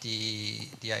like the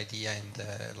idea in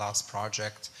the last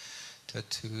project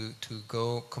to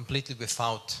go completely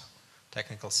without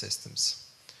technical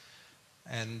systems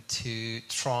and to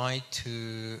try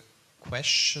to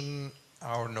question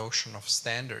our notion of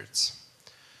standards.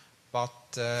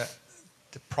 But the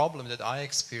problem that I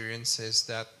experience is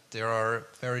that there are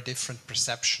very different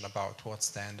perceptions about what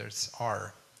standards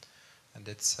are. And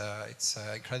it's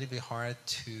incredibly hard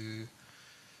to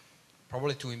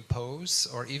probably to impose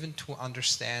or even to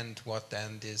understand what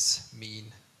then this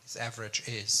average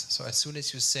is. So as soon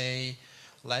as you say,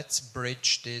 let's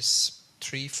bridge this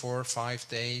 3, 4, 5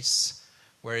 days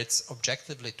where it's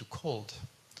objectively too cold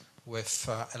with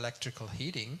electrical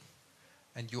heating,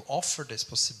 and you offer this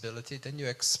possibility, then you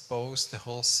expose the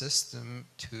whole system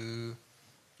to,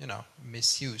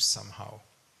 misuse somehow.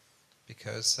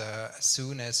 Because as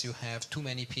soon as you have too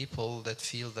many people that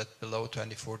feel that below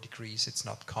 24 degrees it's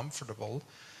not comfortable,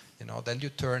 then you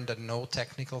turn the no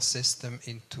technical system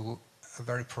into a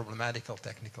very problematical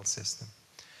technical system.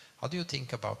 How do you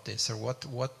think about this, or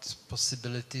what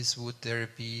possibilities would there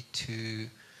be to,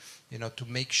 to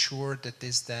make sure that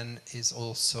this then is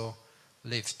also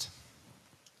lived?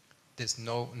 This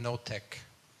no tech.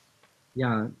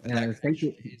 Yeah, thank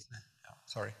you.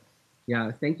 Sorry. Yeah,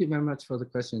 thank you very much for the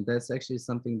question. That's actually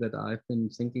something that I've been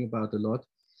thinking about a lot.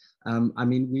 I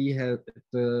mean, we have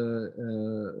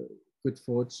the good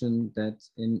fortune that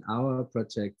in our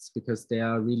projects, because they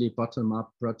are really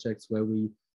bottom-up projects where we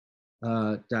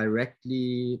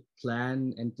directly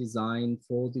plan and design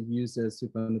for the users who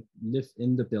are going to live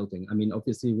in the building. I mean,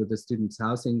 obviously with the students'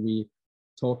 housing, we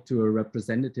talk to a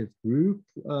representative group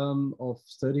of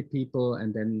 30 people,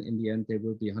 and then in the end there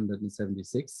will be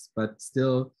 176, but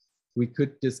still we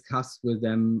could discuss with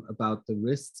them about the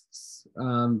risks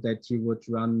that you would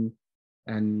run.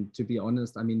 And to be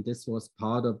honest, I mean, this was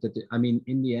part of the, I mean,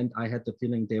 in the end, I had the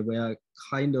feeling they were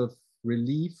kind of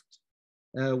relieved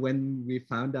when we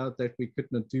found out that we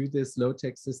could not do this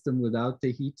low-tech system without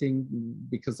the heating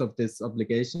because of this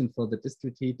obligation for the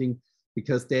district heating,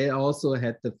 because they also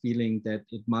had the feeling that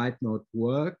it might not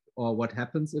work, or what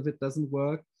happens if it doesn't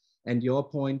work. And your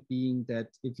point being that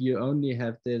if you only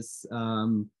have this,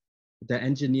 the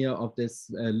engineer of this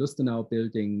Lustenau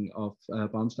building of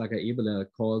Baumschlager Ebeler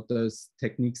called those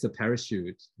techniques a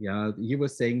parachute. Yeah, he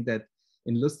was saying that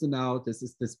in Lustenau, this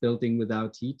is this building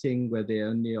without heating, where they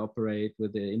only operate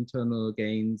with the internal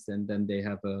gains, and then they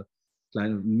have a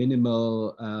kind of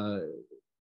minimal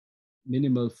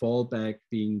fallback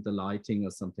being the lighting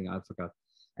or something, I forgot.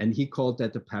 And he called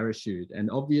that a parachute. And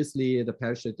obviously the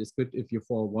parachute is good if you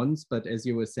fall once, but as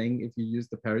you were saying, if you use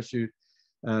the parachute,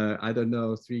 I don't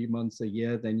know, 3 months a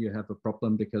year, then you have a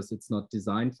problem because it's not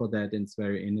designed for that and it's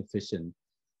very inefficient.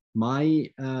 My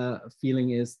feeling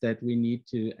is that we need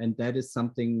to, and that is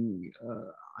something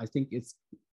I think it's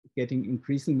getting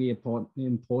increasingly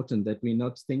important that we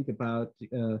not think about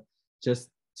just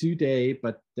today,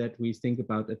 but that we think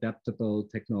about adaptable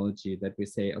technology, that we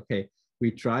say, okay,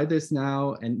 we try this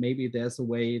now, and maybe there's a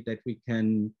way that we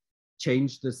can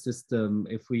change the system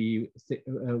if we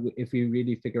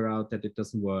really figure out that it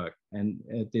doesn't work. And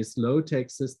these low-tech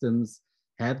systems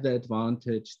have the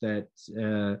advantage that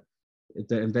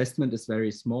the investment is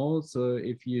very small. So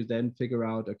if you then figure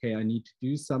out, okay, I need to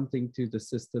do something to the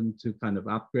system to kind of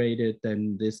upgrade it,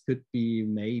 then this could be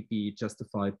maybe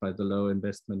justified by the low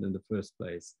investment in the first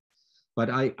place. But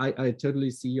I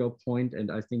totally see your point,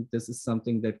 and I think this is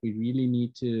something that we really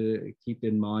need to keep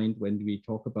in mind when we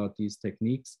talk about these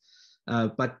techniques.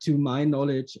 But to my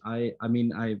knowledge, I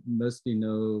mean, I mostly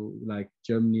know like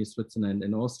Germany, Switzerland,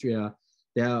 and Austria.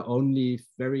 There are only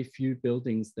very few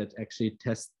buildings that actually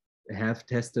have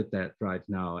tested that right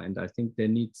now. And I think there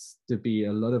needs to be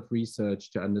a lot of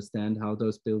research to understand how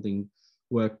those buildings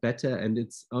work better. And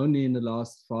it's only in the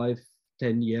last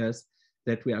 5-10 years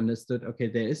that we understood, okay,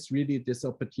 there is really this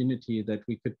opportunity that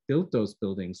we could build those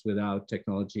buildings without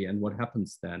technology, and what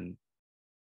happens then?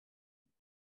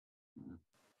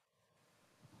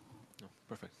 No,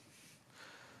 perfect.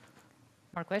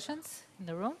 More questions in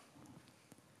the room?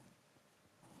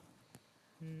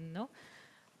 No?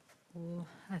 Ooh,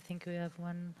 I think we have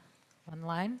one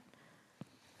line.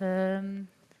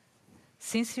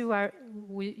 Since you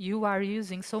are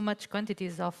using so much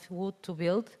quantities of wood to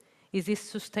build, is it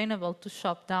sustainable to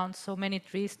chop down so many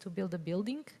trees to build a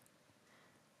building?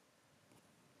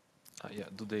 Yeah,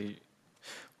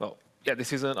 well, yeah,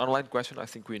 this is an online question. I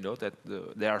think we know that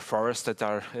there are forests that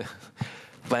are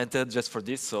planted just for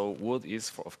this. So wood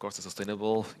is, of course, a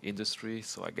sustainable industry.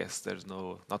 So I guess there's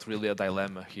not really a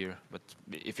dilemma here. But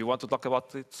if you want to talk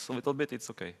about it a little bit, it's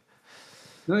okay.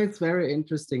 No, it's very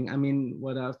interesting. I mean,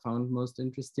 what I found most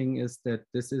interesting is that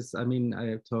this is, I mean,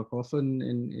 I talk often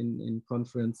in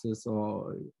conferences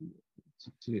or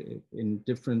in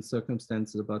different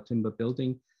circumstances about timber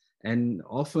building. And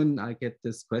often I get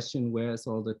this question, where's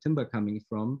all the timber coming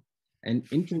from? And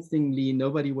interestingly,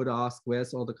 nobody would ask,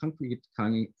 where's all the concrete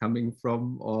coming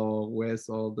from, or where's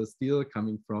all the steel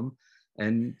coming from?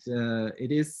 And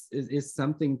it is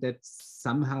something that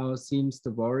somehow seems to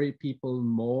worry people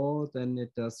more than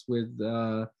it does with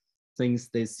things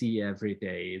they see every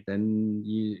day. Then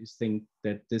you think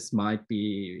that this might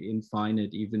be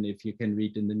infinite, even if you can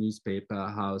read in the newspaper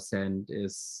how sand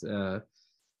is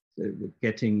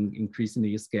getting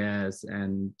increasingly scarce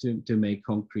and to make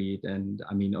concrete. And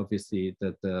I mean, obviously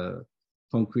the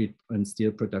concrete and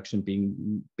steel production being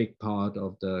a big part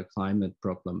of the climate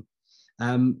problem.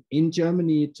 In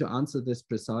Germany, to answer this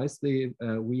precisely,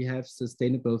 we have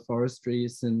sustainable forestry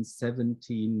since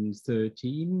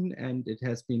 1713, and it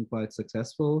has been quite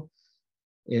successful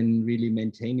in really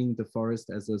maintaining the forest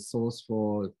as a source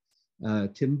for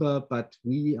timber. But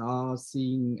we are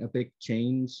seeing a big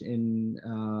change in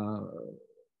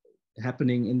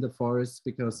happening in the forest,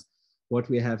 because what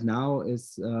we have now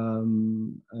is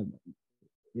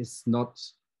not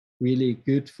really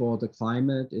good for the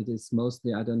climate. It is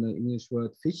mostly, I don't know English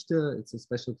word, Fichte. It's a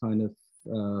special kind of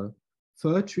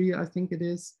fir tree, I think it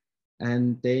is.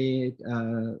 And they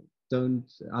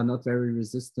are not very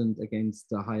resistant against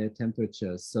the higher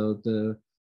temperatures. So the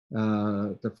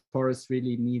forest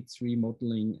really needs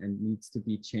remodeling and needs to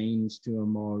be changed to a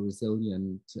more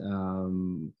resilient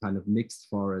kind of mixed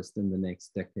forest in the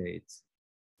next decades.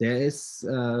 There is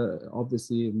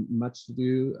obviously much to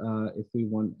do if we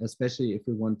want, especially if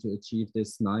we want to achieve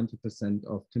this 90%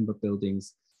 of timber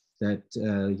buildings that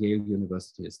Yale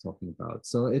University is talking about.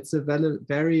 So it's a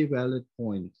very valid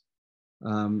point,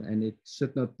 and it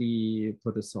should not be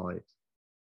put aside.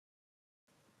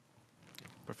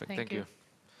 Perfect, thank you.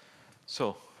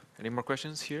 So, any more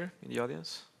questions here in the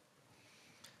audience?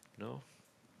 No?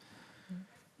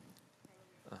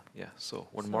 Yeah, so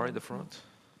one more in the front.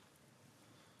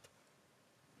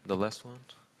 The last one.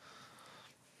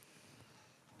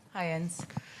 Hi, Jens.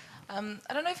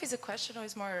 I don't know if it's a question or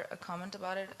it's more a comment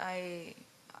about it.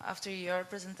 After your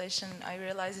presentation, I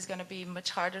realized it's going to be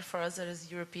much harder for us as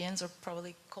Europeans or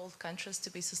probably cold countries to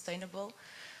be sustainable,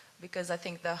 because I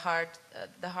think the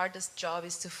hardest job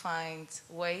is to find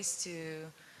ways to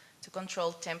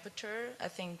control temperature, I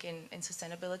think, in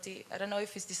sustainability. I don't know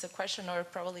if this a question or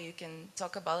probably you can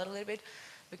talk about it a little bit,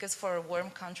 because for warm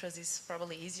countries it's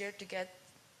probably easier to get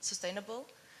sustainable.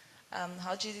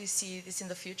 How do you see this in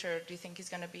the future? Do you think it's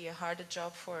going to be a harder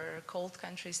job for cold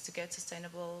countries to get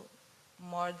sustainable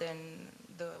more than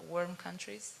the warm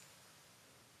countries?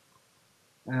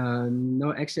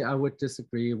 No, actually, I would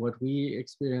disagree. What we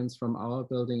experience from our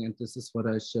building, and this is what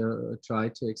I try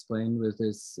to explain with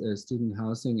this student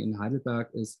housing in Heidelberg,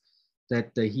 is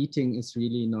that the heating is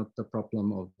really not the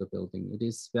problem of the building. It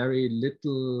is very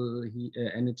little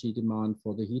energy demand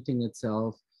for the heating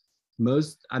itself.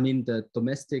 The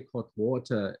domestic hot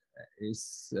water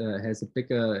has a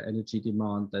bigger energy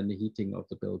demand than the heating of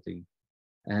the building.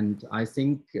 And I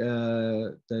think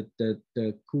that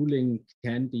the cooling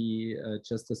can be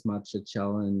just as much a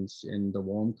challenge in the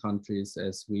warm countries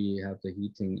as we have the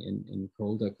heating in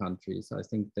colder countries. I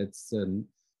think that's an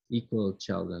equal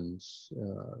challenge.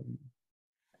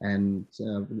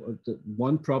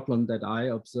 One problem that I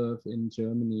observe in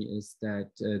Germany is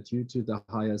that due to the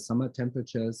higher summer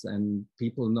temperatures and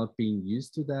people not being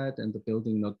used to that and the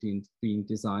building not being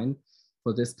designed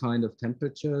for this kind of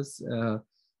temperatures,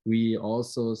 we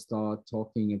also start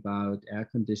talking about air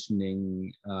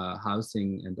conditioning,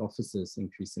 housing and offices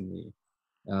increasingly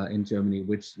in Germany,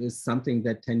 which is something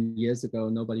that 10 years ago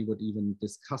nobody would even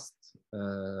discuss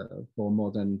for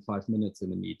more than 5 minutes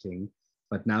in a meeting.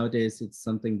 But nowadays it's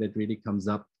something that really comes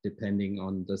up depending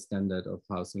on the standard of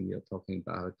housing you're talking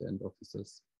about and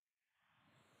offices.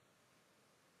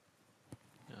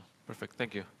 Yeah, perfect,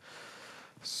 thank you.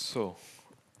 So,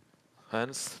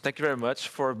 Hans, thank you very much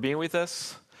for being with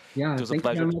us. Yeah, thank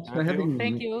you very much for having me.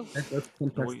 Thank you. That was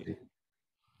fantastic.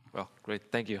 Well,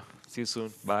 great, thank you. See you soon,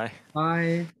 bye.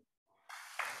 Bye.